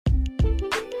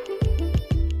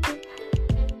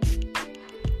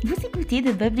Vous écoutez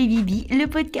de Bob et Bibi, le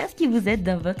podcast qui vous aide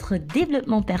dans votre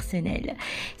développement personnel.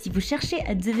 Si vous cherchez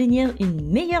à devenir une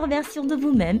meilleure version de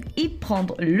vous-même et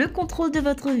prendre le contrôle de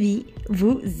votre vie,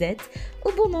 vous êtes au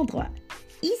bon endroit.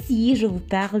 Ici, je vous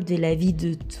parle de la vie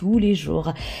de tous les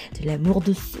jours, de l'amour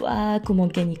de soi, comment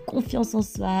gagner confiance en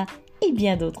soi et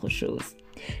bien d'autres choses.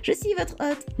 Je suis votre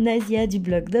hôte, Nazia du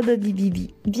blog de Bob et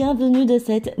Bibi. Bienvenue dans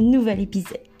cet nouvel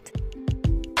épisode.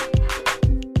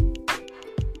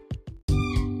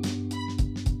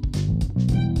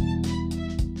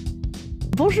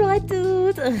 Bonjour à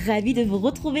toutes, ravie de vous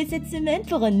retrouver cette semaine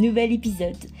pour un nouvel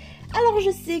épisode. Alors je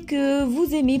sais que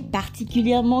vous aimez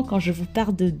particulièrement quand je vous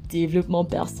parle de développement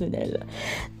personnel.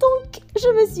 Donc je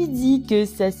me suis dit que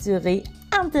ça serait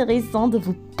intéressant de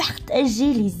vous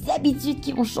partager les habitudes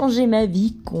qui ont changé ma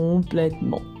vie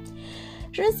complètement.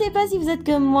 Je ne sais pas si vous êtes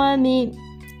comme moi, mais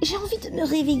j'ai envie de me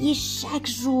réveiller chaque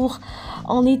jour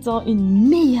en étant une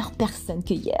meilleure personne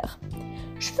que hier.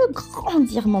 Je veux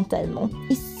grandir mentalement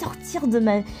et sortir de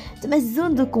ma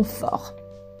zone de confort.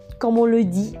 Comme on le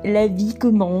dit, la vie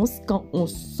commence quand on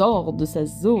sort de sa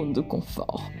zone de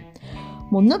confort.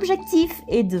 Mon objectif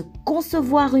est de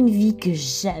concevoir une vie que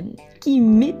j'aime, qui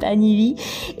m'épanouit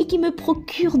et qui me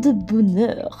procure de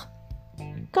bonheur.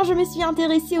 Quand je me suis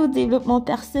intéressée au développement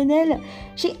personnel,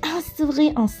 j'ai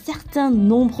instauré un certain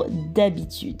nombre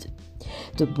d'habitudes.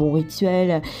 De bons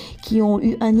rituels qui ont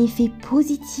eu un effet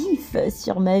positif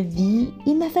sur ma vie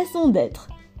et ma façon d'être.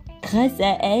 Grâce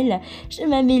à elles, je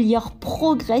m'améliore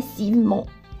progressivement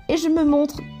et je me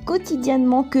montre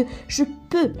quotidiennement que je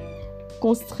peux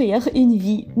construire une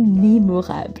vie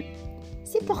mémorable.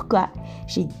 C'est pourquoi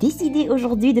j'ai décidé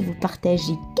aujourd'hui de vous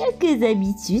partager quelques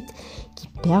habitudes qui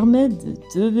permettent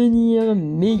de devenir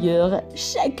meilleur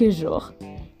chaque jour.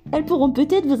 Elles pourront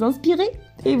peut-être vous inspirer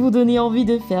et vous donner envie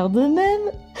de faire de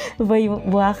même. Voyons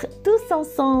voir tous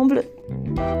ensemble.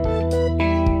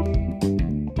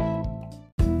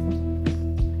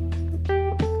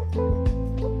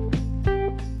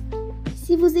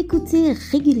 Si vous écoutez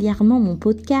régulièrement mon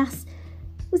podcast,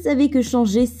 vous savez que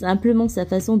changer simplement sa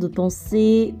façon de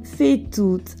penser fait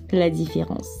toute la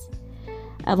différence.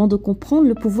 Avant de comprendre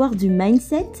le pouvoir du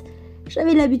mindset,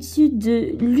 j'avais l'habitude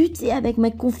de lutter avec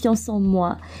ma confiance en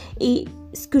moi et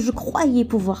ce que je croyais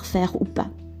pouvoir faire ou pas.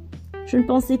 Je ne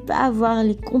pensais pas avoir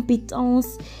les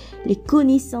compétences, les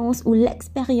connaissances ou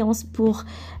l'expérience pour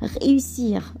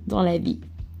réussir dans la vie.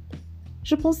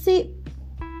 Je pensais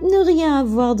ne rien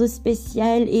avoir de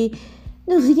spécial et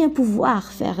ne rien pouvoir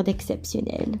faire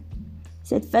d'exceptionnel.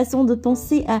 Cette façon de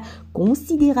penser a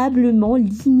considérablement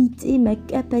limité ma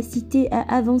capacité à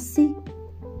avancer.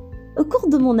 Au cours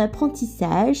de mon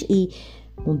apprentissage et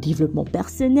mon développement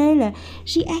personnel,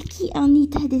 j'ai acquis un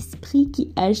état d'esprit qui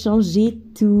a changé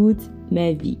toute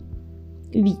ma vie.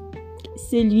 Oui,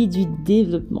 celui du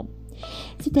développement.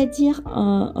 C'est-à-dire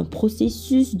un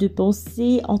processus de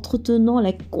pensée entretenant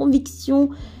la conviction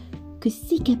que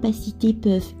ses capacités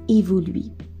peuvent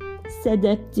évoluer,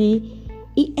 s'adapter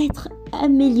et être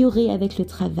améliorées avec le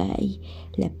travail,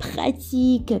 la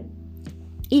pratique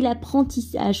et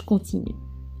l'apprentissage continu.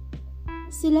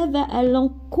 Cela va à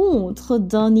l'encontre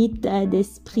d'un état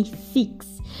d'esprit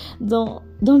fixe dans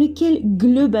lequel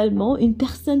globalement une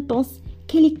personne pense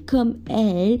qu'elle est comme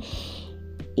elle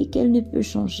et qu'elle ne peut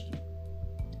changer.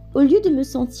 Au lieu de me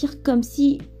sentir comme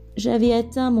si j'avais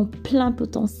atteint mon plein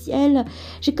potentiel,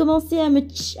 j'ai commencé à me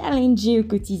challenger au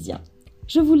quotidien.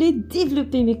 Je voulais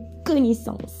développer mes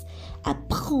connaissances,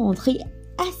 apprendre et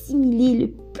assimiler le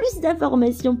plus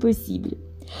d'informations possible.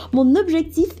 Mon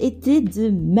objectif était de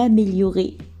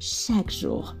m'améliorer chaque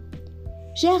jour.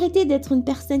 J'ai arrêté d'être une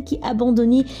personne qui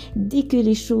abandonnait dès que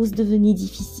les choses devenaient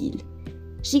difficiles.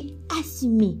 J'ai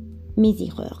assumé mes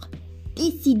erreurs,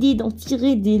 décidé d'en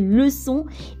tirer des leçons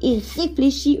et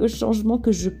réfléchi aux changements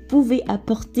que je pouvais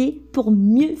apporter pour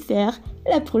mieux faire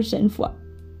la prochaine fois.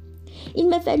 Il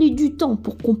m'a fallu du temps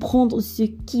pour comprendre ce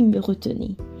qui me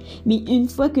retenait. Mais une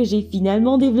fois que j'ai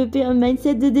finalement développé un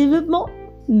mindset de développement,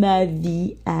 ma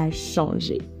vie a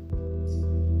changé.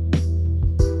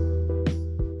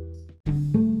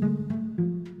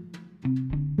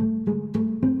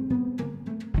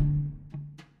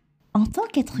 En tant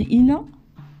qu'être humain,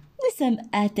 nous sommes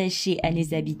attachés à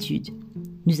nos habitudes.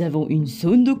 Nous avons une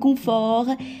zone de confort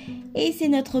et c'est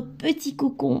notre petit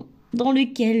cocon dans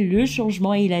lequel le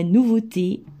changement et la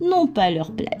nouveauté n'ont pas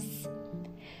leur place.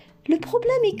 Le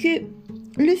problème est que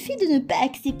le fait de ne pas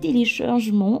accepter les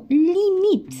changements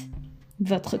limite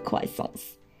votre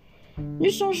croissance.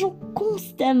 Nous changeons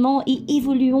constamment et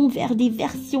évoluons vers des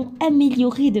versions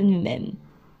améliorées de nous-mêmes.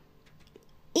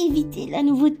 Éviter la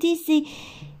nouveauté, c'est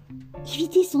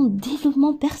éviter son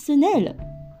développement personnel.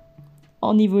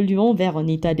 En évoluant vers un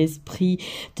état d'esprit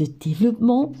de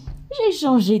développement, j'ai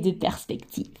changé de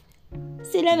perspective.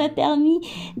 Cela m'a permis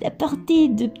d'apporter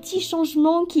de petits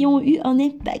changements qui ont eu un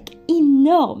impact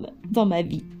énorme dans ma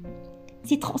vie.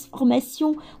 Ces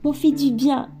transformations m'ont fait du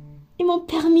bien et m'ont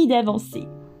permis d'avancer.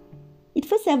 Il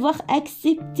faut savoir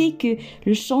accepter que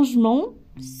le changement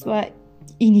soit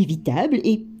inévitable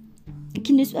et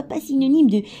qu'il ne soit pas synonyme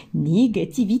de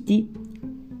négativité.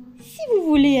 Si vous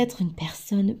voulez être une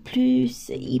personne plus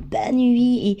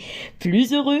épanouie et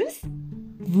plus heureuse,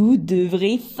 vous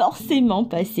devrez forcément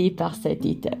passer par cette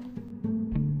étape.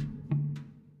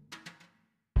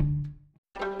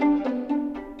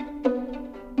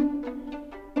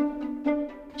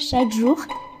 Chaque jour,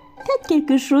 faites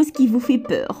quelque chose qui vous fait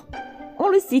peur. On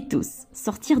le sait tous,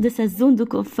 sortir de sa zone de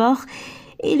confort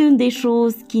est l'une des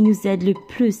choses qui nous aide le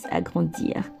plus à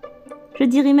grandir. Je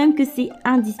dirais même que c'est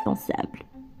indispensable.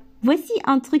 Voici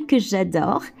un truc que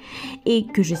j'adore et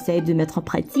que j'essaie de mettre en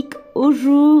pratique au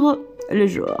jour le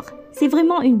jour. C'est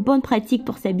vraiment une bonne pratique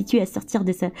pour s'habituer à sortir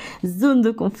de sa zone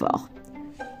de confort.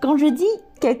 Quand je dis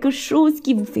quelque chose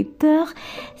qui vous fait peur,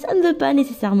 ça ne veut pas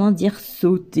nécessairement dire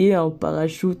sauter en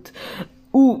parachute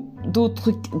ou d'autres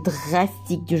trucs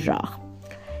drastiques du genre.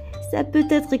 Ça peut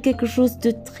être quelque chose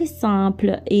de très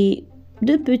simple et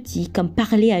de petit, comme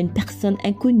parler à une personne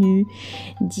inconnue,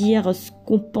 dire ce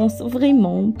qu'on pense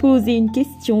vraiment, poser une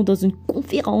question dans une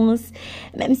conférence,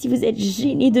 même si vous êtes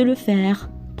gêné de le faire,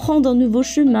 prendre un nouveau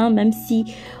chemin, même si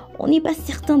on n'est pas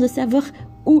certain de savoir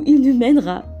où il nous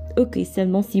mènera. Ok,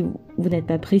 seulement si vous n'êtes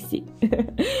pas pressé.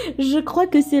 Je crois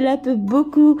que cela peut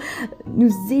beaucoup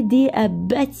nous aider à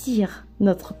bâtir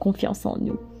notre confiance en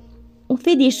nous. On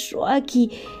fait des choix qui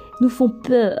nous font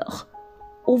peur.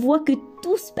 On voit que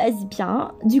tout se passe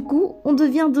bien, du coup, on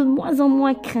devient de moins en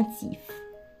moins craintif.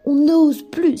 On ose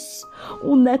plus,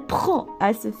 on apprend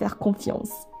à se faire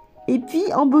confiance. Et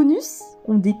puis, en bonus,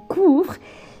 on découvre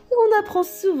et on apprend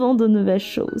souvent de nouvelles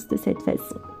choses de cette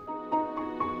façon.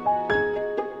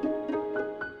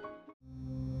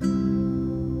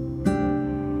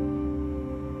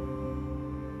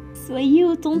 Soyez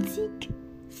authentique,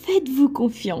 faites-vous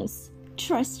confiance,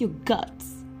 trust your guts.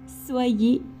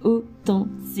 Soyez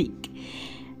authentique.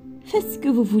 Faites ce que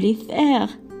vous voulez faire.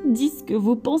 Dites ce que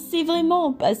vous pensez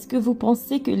vraiment, pas ce que vous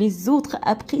pensez que les autres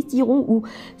apprécieront ou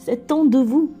s'attendent de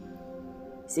vous.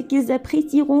 Ce qu'ils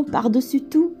apprécieront par-dessus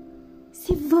tout,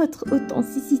 c'est votre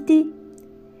authenticité.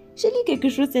 J'ai lu quelque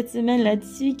chose cette semaine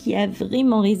là-dessus qui a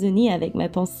vraiment résonné avec ma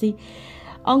pensée.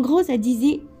 En gros, ça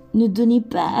disait « Ne donnez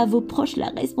pas à vos proches la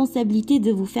responsabilité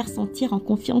de vous faire sentir en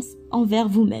confiance envers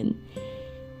vous-même. »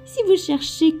 Si vous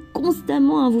cherchez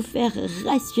constamment à vous faire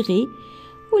rassurer,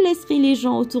 vous laisserez les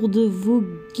gens autour de vous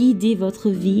guider votre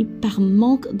vie par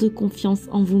manque de confiance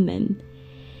en vous-même.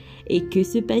 Et que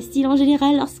se passe-t-il en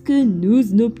général lorsque nous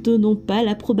n'obtenons pas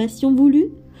l'approbation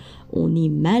voulue? On est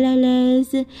mal à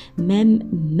l'aise, même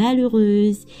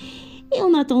malheureuse, et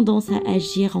on a tendance à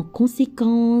agir en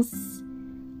conséquence,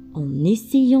 en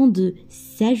essayant de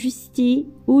s'ajuster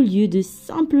au lieu de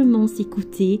simplement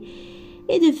s'écouter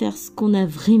et de faire ce qu'on a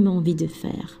vraiment envie de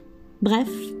faire. Bref,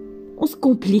 on se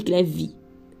complique la vie.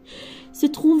 Se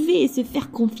trouver et se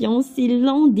faire confiance, c'est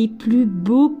l'un des plus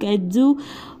beaux cadeaux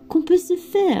qu'on peut se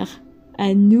faire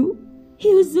à nous et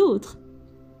aux autres.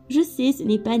 Je sais, ce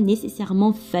n'est pas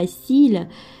nécessairement facile,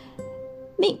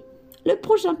 mais le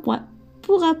prochain point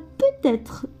pourra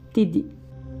peut-être t'aider.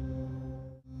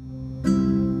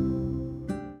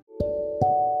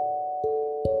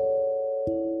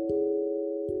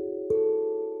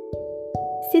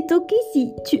 C'est ok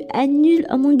si tu annules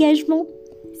un engagement.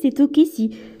 C'est ok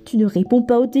si tu ne réponds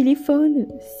pas au téléphone.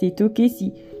 C'est ok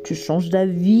si tu changes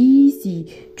d'avis, si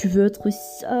tu veux être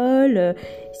seul,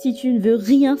 si tu ne veux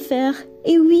rien faire.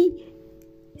 Et oui,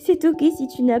 c'est ok si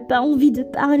tu n'as pas envie de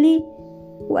parler.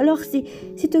 Ou alors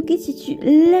c'est ok si tu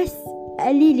laisses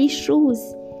aller les choses.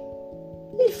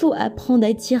 Il faut apprendre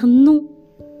à dire non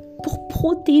pour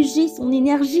protéger son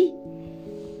énergie.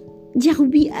 Dire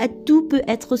oui à tout peut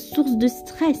être source de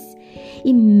stress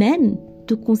et même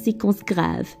de conséquences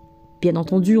graves. Bien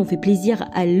entendu, on fait plaisir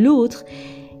à l'autre,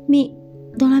 mais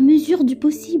dans la mesure du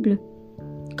possible.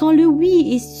 Quand le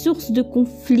oui est source de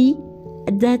conflit,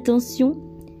 d'attention,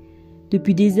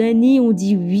 depuis des années, on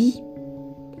dit oui.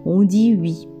 On dit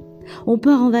oui. On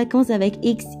part en vacances avec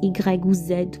X, Y ou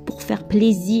Z pour faire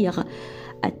plaisir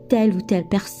à telle ou telle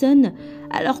personne,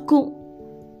 alors qu'on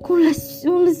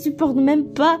ne supporte même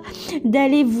pas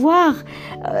d'aller voir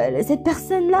cette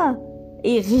personne-là.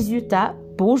 Et résultat,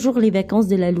 bonjour les vacances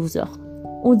de la loser.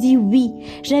 On dit oui,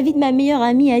 j'invite ma meilleure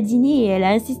amie à dîner et elle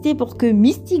a insisté pour que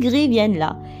Miss Tigré vienne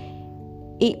là.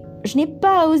 Et je n'ai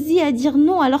pas osé à dire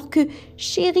non alors que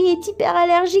chéri est hyper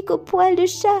allergique aux poils de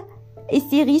chat. Et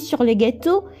cerise sur le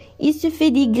gâteau, il se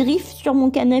fait des griffes sur mon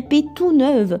canapé tout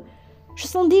neuf. Je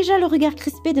sens déjà le regard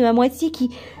crispé de ma moitié qui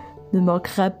ne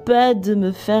manquera pas de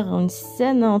me faire une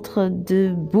scène entre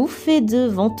deux bouffées de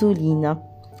ventoline.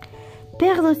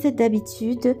 Perdre cette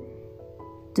habitude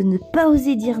de ne pas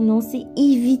oser dire non, c'est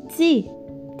éviter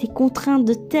des contraintes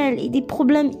de telles et des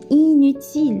problèmes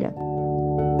inutiles.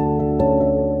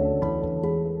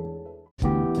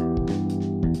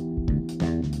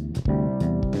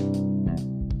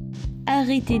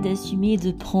 Arrêtez d'assumer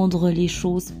de prendre les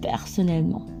choses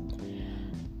personnellement.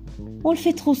 On le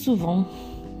fait trop souvent.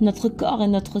 Notre corps et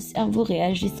notre cerveau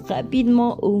réagissent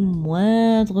rapidement au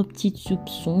moindre petit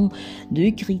soupçon de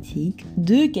critique,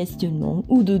 de questionnement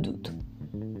ou de doute.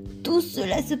 Tout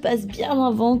cela se passe bien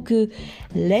avant que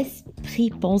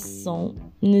l'esprit pensant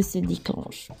ne se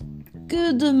déclenche.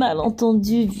 Que de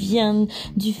malentendus viennent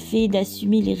du fait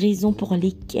d'assumer les raisons pour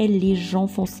lesquelles les gens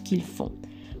font ce qu'ils font.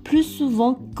 Plus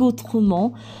souvent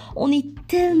qu'autrement, on est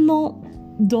tellement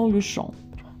dans le champ.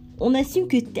 On assume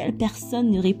que telle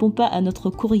personne ne répond pas à notre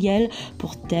courriel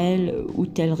pour telle ou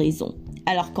telle raison.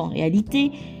 Alors qu'en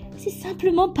réalité, c'est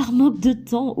simplement par manque de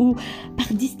temps ou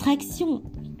par distraction.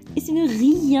 Et ce n'est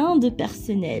rien de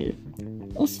personnel.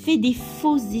 On se fait des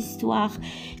fausses histoires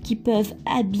qui peuvent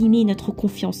abîmer notre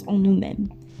confiance en nous-mêmes.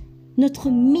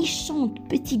 Notre méchante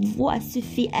petite voix se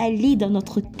fait aller dans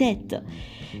notre tête,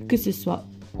 que ce soit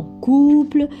en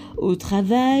couple, au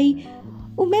travail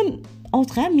ou même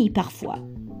entre amis parfois.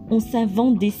 On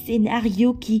s'invente des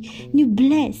scénarios qui nous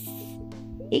blessent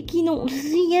et qui n'ont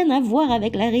rien à voir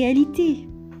avec la réalité.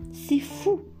 C'est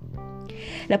fou.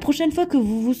 La prochaine fois que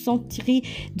vous vous sentirez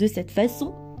de cette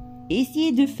façon,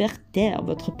 essayez de faire taire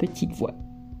votre petite voix.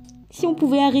 Si on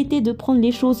pouvait arrêter de prendre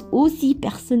les choses aussi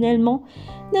personnellement,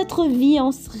 notre vie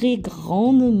en serait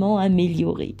grandement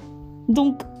améliorée.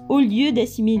 Donc, au lieu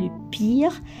d'assumer le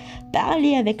pire,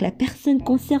 parlez avec la personne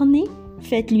concernée,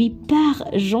 faites-lui part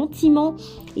gentiment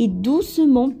et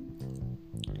doucement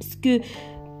ce que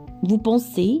vous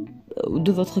pensez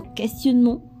de votre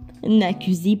questionnement.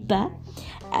 N'accusez pas,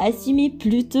 assumez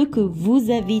plutôt que vous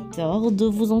avez tort de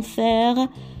vous en faire.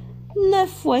 9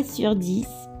 fois sur 10,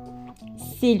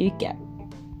 c'est le cas.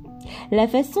 La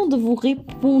façon dont vous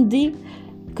répondez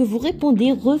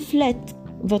reflète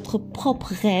votre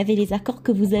propre rêve et les accords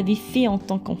que vous avez faits en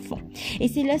tant qu'enfant. Et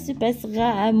cela se passera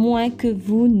à moins que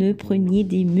vous ne preniez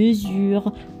des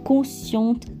mesures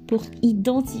conscientes pour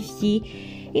identifier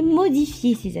et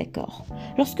modifier ces accords.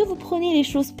 Lorsque vous prenez les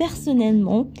choses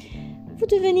personnellement, vous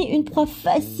devenez une proie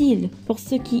facile pour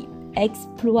ceux qui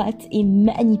exploitent et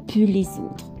manipulent les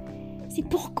autres. C'est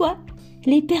pourquoi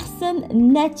les personnes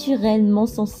naturellement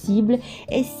sensibles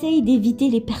essayent d'éviter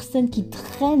les personnes qui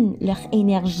drainent leur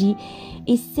énergie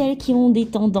et celles qui ont des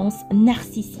tendances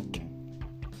narcissiques.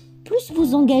 Plus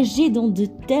vous engagez dans de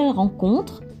telles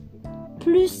rencontres,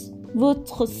 plus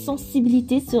votre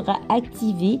sensibilité sera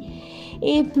activée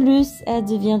et plus elle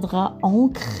deviendra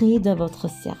ancrée dans votre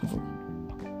cerveau.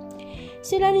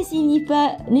 Cela ne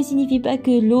signifie pas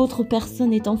que l'autre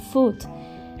personne est en faute.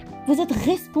 Vous êtes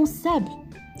responsable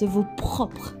de vos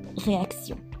propres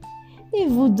réactions. Et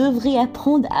vous devrez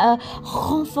apprendre à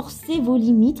renforcer vos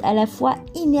limites à la fois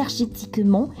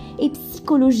énergétiquement et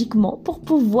psychologiquement pour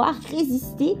pouvoir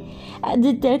résister à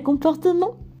de tels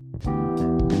comportements.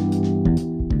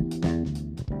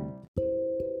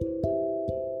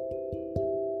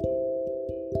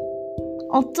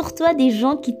 Entoure-toi des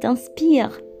gens qui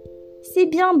t'inspirent. C'est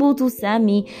bien beau tout ça,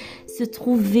 mais se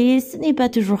trouver, ce n'est pas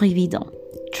toujours évident.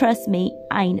 Trust me,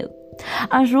 I know.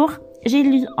 Un jour, j'ai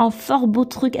lu un fort beau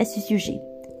truc à ce sujet.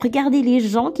 Regardez les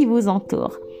gens qui vous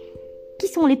entourent. Qui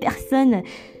sont les personnes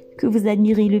que vous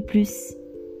admirez le plus?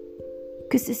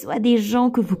 Que ce soit des gens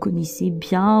que vous connaissez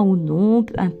bien ou non,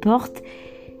 peu importe.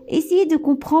 Essayez de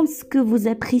comprendre ce que vous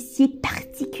appréciez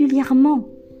particulièrement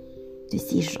de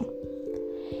ces gens.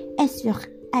 Est-ce leur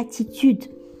attitude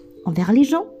envers les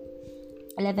gens?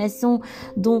 La façon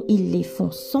dont ils les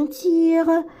font sentir,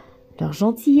 leur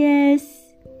gentillesse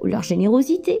ou leur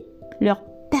générosité, leur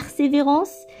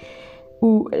persévérance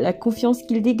ou la confiance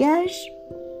qu'ils dégagent?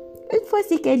 Une fois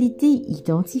ces qualités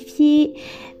identifiées,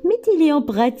 mettez-les en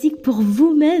pratique pour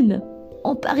vous-même.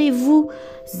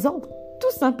 Emparez-vous-en,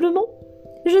 tout simplement.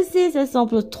 Je sais, ça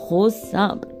semble trop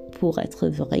simple pour être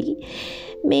vrai,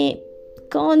 mais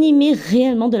quand on y met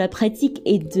réellement de la pratique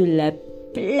et de la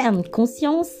pleine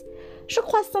conscience, je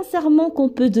crois sincèrement qu'on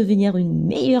peut devenir une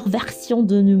meilleure version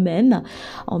de nous-mêmes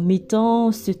en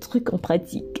mettant ce truc en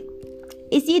pratique.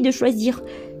 Essayez de choisir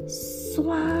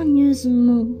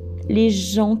soigneusement les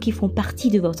gens qui font partie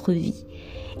de votre vie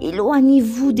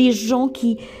Éloignez-vous des gens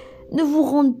qui ne vous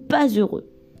rendent pas heureux.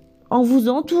 En vous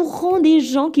entourant des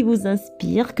gens qui vous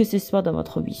inspirent, que ce soit dans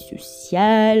votre vie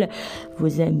sociale,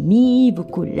 vos amis, vos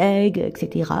collègues,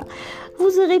 etc.,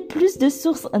 vous aurez plus de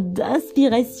sources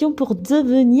d'inspiration pour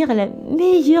devenir la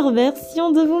meilleure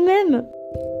version de vous-même.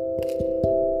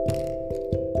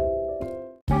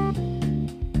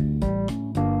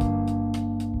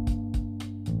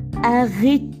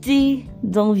 Arrêtez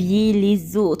d'envier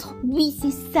les autres. Oui,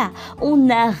 c'est ça. On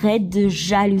arrête de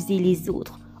jalouser les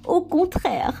autres. Au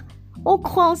contraire, on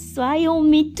croit en soi et on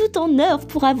met tout en œuvre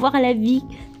pour avoir la vie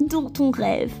dont on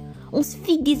rêve. On se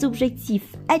fixe des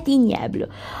objectifs atteignables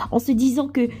en se disant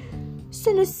que ce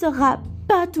ne sera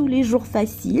pas tous les jours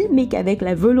facile, mais qu'avec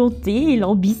la volonté et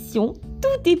l'ambition,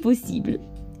 tout est possible.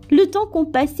 Le temps qu'on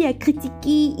passait à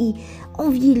critiquer et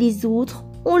envier les autres,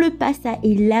 on le passe à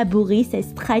élaborer sa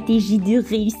stratégie de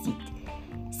réussite.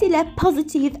 C'est la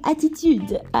positive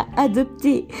attitude à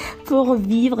adopter pour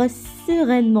vivre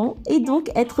sereinement et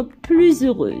donc être plus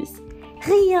heureuse.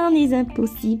 Rien n'est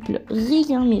impossible,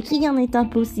 rien n'est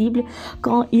impossible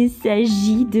quand il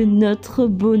s'agit de notre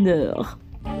bonheur.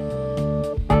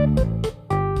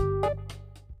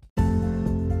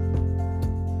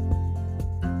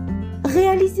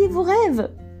 Réalisez vos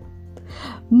rêves.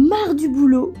 Marre du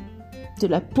boulot, de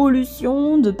la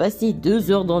pollution, de passer 2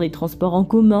 heures dans les transports en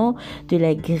commun, de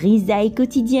la grisaille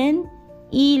quotidienne.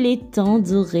 Il est temps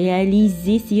de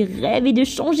réaliser ses rêves et de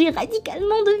changer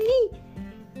radicalement de vie.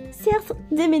 Certes,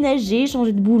 déménager,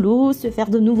 changer de boulot, se faire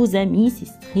de nouveaux amis, c'est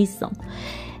stressant.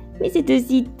 Mais c'est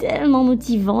aussi tellement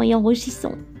motivant et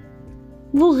enrichissant.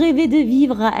 Vous rêvez de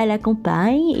vivre à la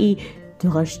campagne et de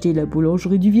racheter la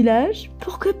boulangerie du village?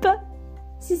 Pourquoi pas?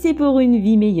 Si c'est pour une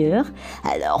vie meilleure,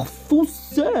 alors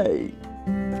foncez!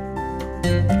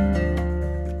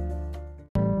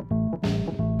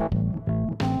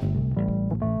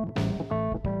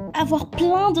 Avoir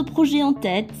plein de projets en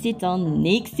tête, c'est un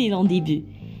excellent début.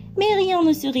 Mais rien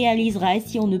ne se réalisera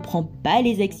si on ne prend pas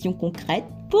les actions concrètes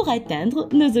pour atteindre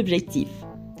nos objectifs.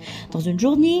 Dans une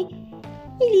journée,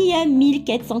 il y a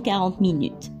 1440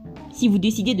 minutes. Si vous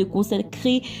décidez de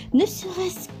consacrer ne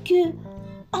serait-ce que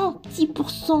 1 petit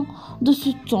 % de ce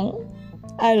temps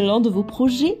à l'un de vos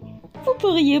projets, vous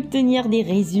pourriez obtenir des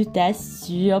résultats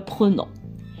surprenants.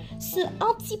 Ce 1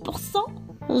 petit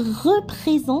 %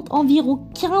 représente environ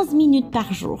 15 minutes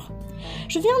par jour.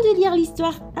 Je viens de lire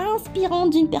l'histoire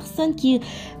inspirante d'une personne qui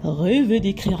rêvait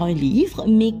d'écrire un livre,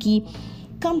 mais qui,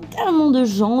 comme tellement de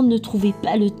gens, ne trouvait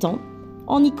pas le temps.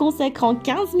 En y consacrant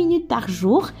 15 minutes par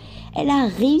jour, elle a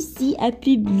réussi à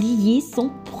publier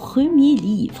son premier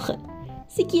livre,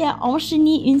 ce qui a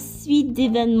enchaîné une suite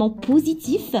d'événements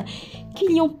positifs qui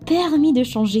lui ont permis de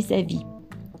changer sa vie.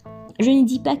 Je ne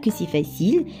dis pas que c'est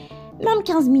facile, même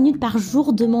 15 minutes par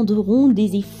jour demanderont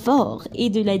des efforts et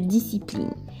de la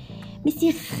discipline. Mais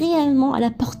c'est réellement à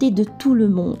la portée de tout le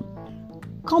monde.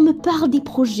 Quand on me parle des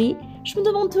projets, je me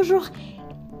demande toujours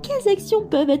quelles actions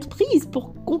peuvent être prises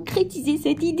pour concrétiser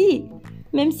cette idée.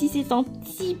 Même si c'est un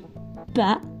petit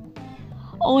pas,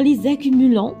 en les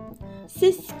accumulant,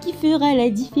 c'est ce qui fera la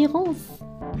différence.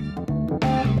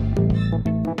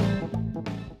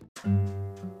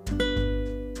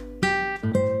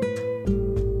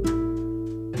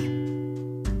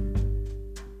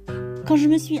 Quand je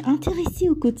me suis intéressée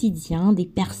au quotidien des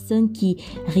personnes qui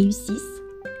réussissent,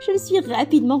 je me suis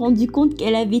rapidement rendu compte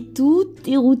qu'elles avaient toutes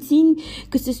des routines,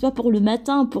 que ce soit pour le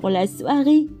matin ou pour la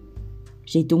soirée.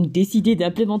 J'ai donc décidé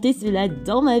d'implémenter cela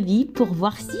dans ma vie pour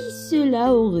voir si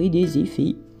cela aurait des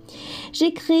effets.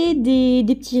 J'ai créé des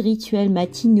petits rituels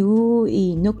matinaux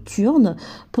et nocturnes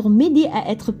pour m'aider à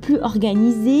être plus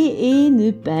organisée et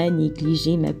ne pas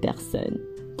négliger ma personne.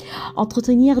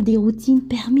 Entretenir des routines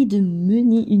permet de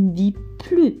mener une vie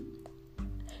plus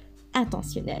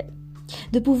intentionnelle,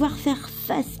 de pouvoir faire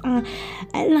face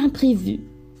à l'imprévu.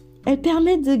 Elle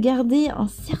permet de garder un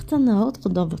certain ordre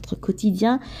dans votre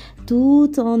quotidien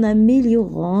tout en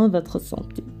améliorant votre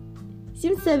santé. Si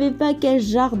vous ne savez pas quel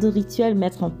genre de rituel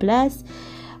mettre en place,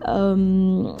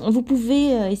 vous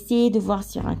pouvez essayer de voir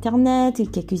sur Internet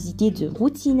quelques idées de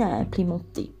routines à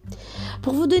implémenter.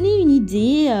 Pour vous donner une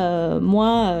idée,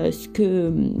 ce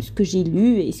que j'ai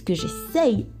lu et ce que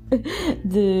j'essaye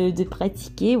de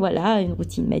pratiquer, une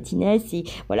routine matinale, c'est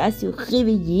se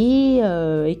réveiller,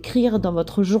 écrire dans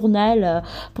votre journal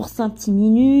pour 5 petites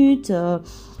minutes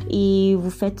et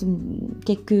vous faites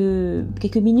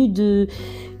quelques minutes de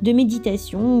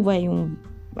méditation,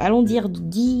 allons dire de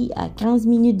 10 à 15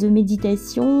 minutes de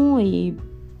méditation. Et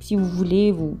si vous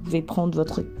voulez, vous pouvez prendre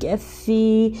votre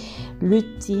café, le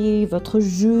thé, votre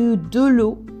jus, de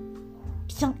l'eau.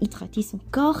 bien hydrater son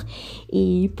corps.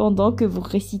 Et pendant que vous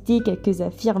récitez quelques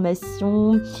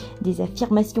affirmations, des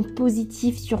affirmations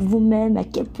positives sur vous-même, à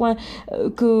quel point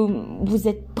que vous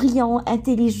êtes brillant,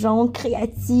 intelligent,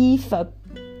 créatif,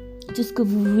 tout ce que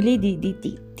vous voulez,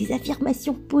 des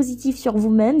affirmations positives sur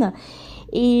vous-même.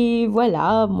 Et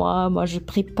voilà, moi je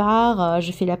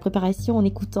fais la préparation en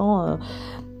écoutant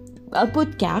un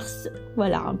podcast,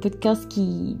 voilà, un podcast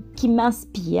qui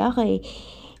m'inspire et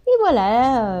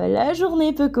voilà, la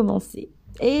journée peut commencer.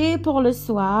 Et pour le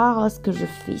soir, ce que je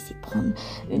fais, c'est prendre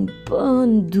une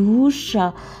bonne douche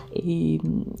et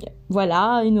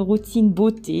voilà, une routine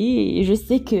beauté. Et je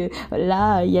sais que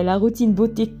là, il y a la routine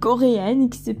beauté coréenne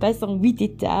qui se passe en 8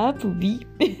 étapes. Oui,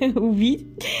 oui,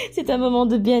 c'est un moment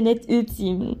de bien-être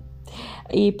ultime.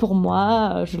 Et pour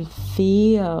moi, je le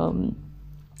fais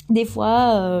des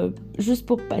fois, juste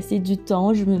pour passer du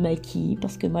temps, je me maquille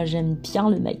parce que moi, j'aime bien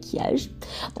le maquillage.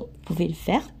 Donc, vous pouvez le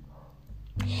faire.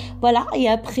 Voilà, et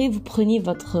après vous prenez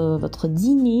votre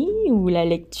dîner ou la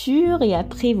lecture et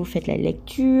après vous faites la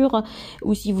lecture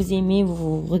ou si vous aimez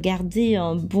vous regardez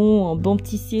un bon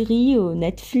petit série au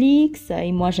Netflix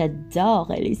et moi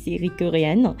j'adore les séries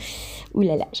coréennes. Ouh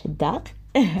là là, j'adore.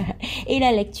 Et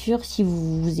la lecture si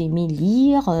vous aimez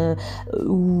lire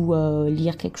ou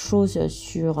lire quelque chose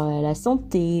sur la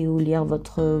santé ou lire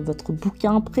votre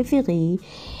bouquin préféré.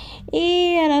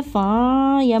 Et à la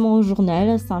fin, il y a mon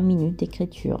journal, 5 minutes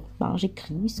d'écriture.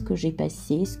 J'écris ce que j'ai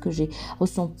passé, ce que j'ai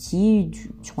ressenti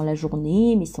durant la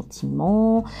journée, mes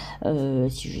sentiments,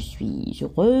 si je suis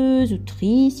heureuse ou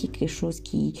triste, si quelque chose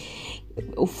qui,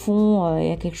 au fond, il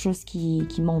y a quelque chose qui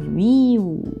m'ennuie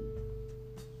ou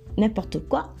n'importe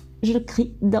quoi. Je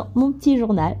l'écris dans mon petit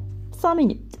journal, 5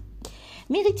 minutes.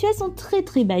 Mes rituels sont très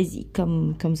très basiques,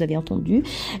 comme vous avez entendu,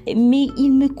 mais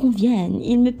ils me conviennent.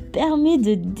 Ils me permettent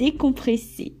de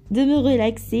décompresser, de me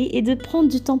relaxer et de prendre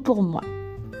du temps pour moi.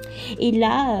 Et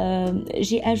là,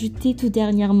 j'ai ajouté tout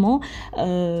dernièrement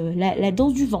la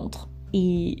danse du ventre.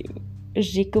 Et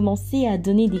j'ai commencé à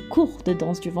donner des cours de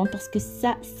danse du ventre parce que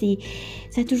ça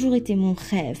a toujours été mon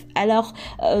rêve. Alors,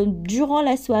 durant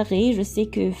la soirée, je sais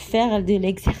que faire de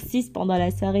l'exercice pendant la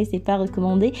soirée, c'est pas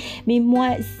recommandé, mais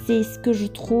moi, c'est ce que je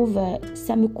trouve,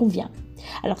 ça me convient.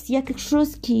 Alors, s'il y a quelque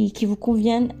chose qui vous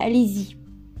convient, allez-y.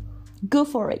 Go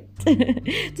for it.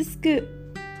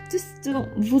 Tout ce dont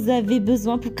vous avez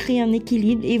besoin pour créer un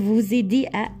équilibre et vous aider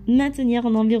à maintenir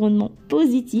un environnement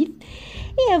positif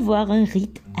et avoir un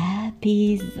rythme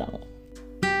apaisant.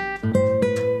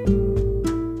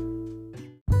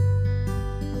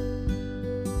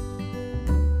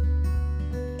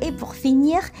 Et pour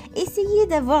finir, essayez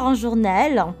d'avoir un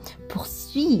journal pour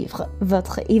suivre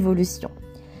votre évolution.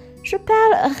 Je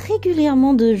parle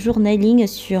régulièrement de journaling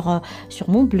sur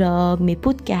mon blog, mes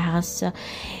podcasts,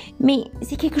 mais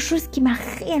c'est quelque chose qui m'a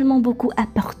réellement beaucoup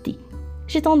apporté.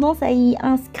 J'ai tendance à y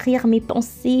inscrire mes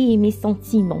pensées et mes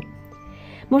sentiments.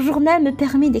 Mon journal me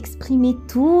permet d'exprimer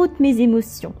toutes mes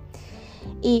émotions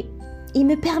et il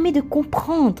me permet de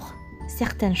comprendre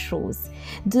certaines choses,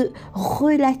 de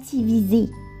relativiser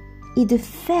et de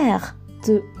faire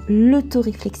de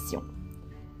l'autoréflexion.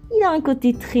 Il a un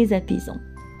côté très apaisant.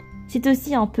 C'est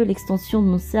aussi un peu l'extension de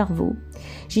mon cerveau.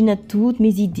 J'y note toutes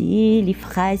mes idées, les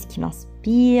phrases qui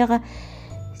m'inspirent.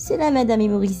 Cela m'aide à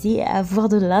mémoriser et à avoir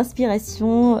de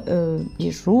l'inspiration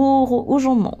les jours où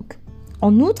j'en manque.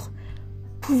 En outre,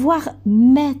 pouvoir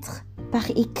mettre par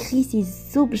écrit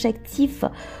ses objectifs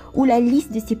ou la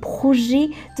liste de ses projets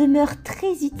demeure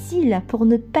très utile pour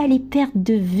ne pas les perdre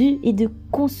de vue et de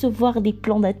concevoir des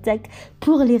plans d'attaque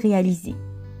pour les réaliser.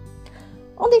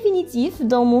 En définitive,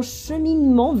 dans mon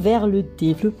cheminement vers le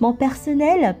développement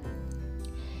personnel,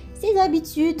 ces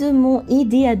habitudes m'ont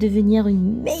aidé à devenir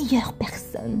une meilleure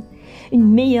personne, une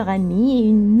meilleure amie et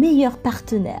une meilleure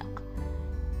partenaire.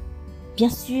 Bien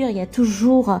sûr,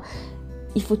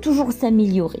 il faut toujours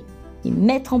s'améliorer et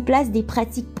mettre en place des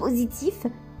pratiques positives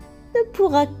ne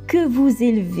pourra que vous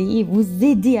élever et vous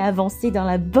aider à avancer dans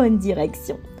la bonne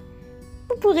direction.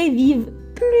 Vous pourrez vivre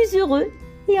plus heureux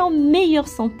et en meilleure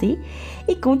santé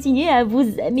et continuer à vous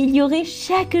améliorer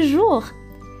chaque jour.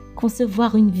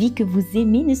 Concevoir une vie que vous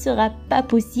aimez ne sera pas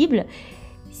possible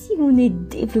si vous ne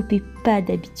développez pas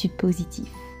d'habitudes positives.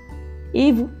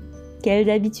 Et vous, quelles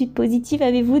habitudes positives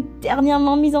avez-vous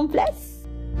dernièrement mises en place ?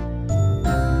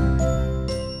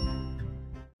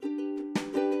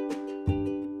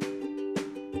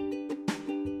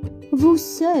 Vous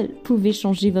seul pouvez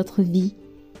changer votre vie.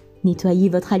 Nettoyez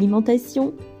votre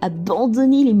alimentation,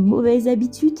 abandonnez les mauvaises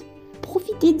habitudes,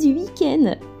 profitez du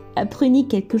week-end, apprenez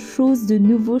quelque chose de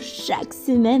nouveau chaque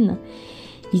semaine.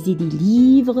 Lisez des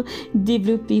livres,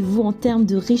 développez-vous en termes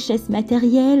de richesse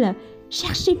matérielle,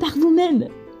 Cherchez par vous-même.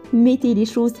 Mettez les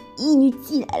choses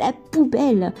inutiles à la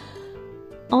poubelle.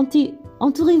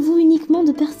 Entourez-vous uniquement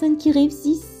de personnes qui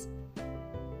réussissent.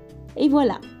 Et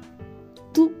voilà,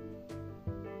 tout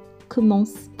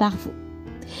commence par vous.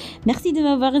 Merci de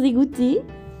m'avoir écouté.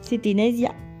 C'était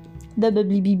Nasia,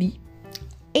 Bababli Bibi.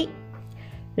 Et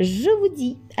je vous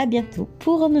dis à bientôt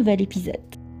pour un nouvel épisode.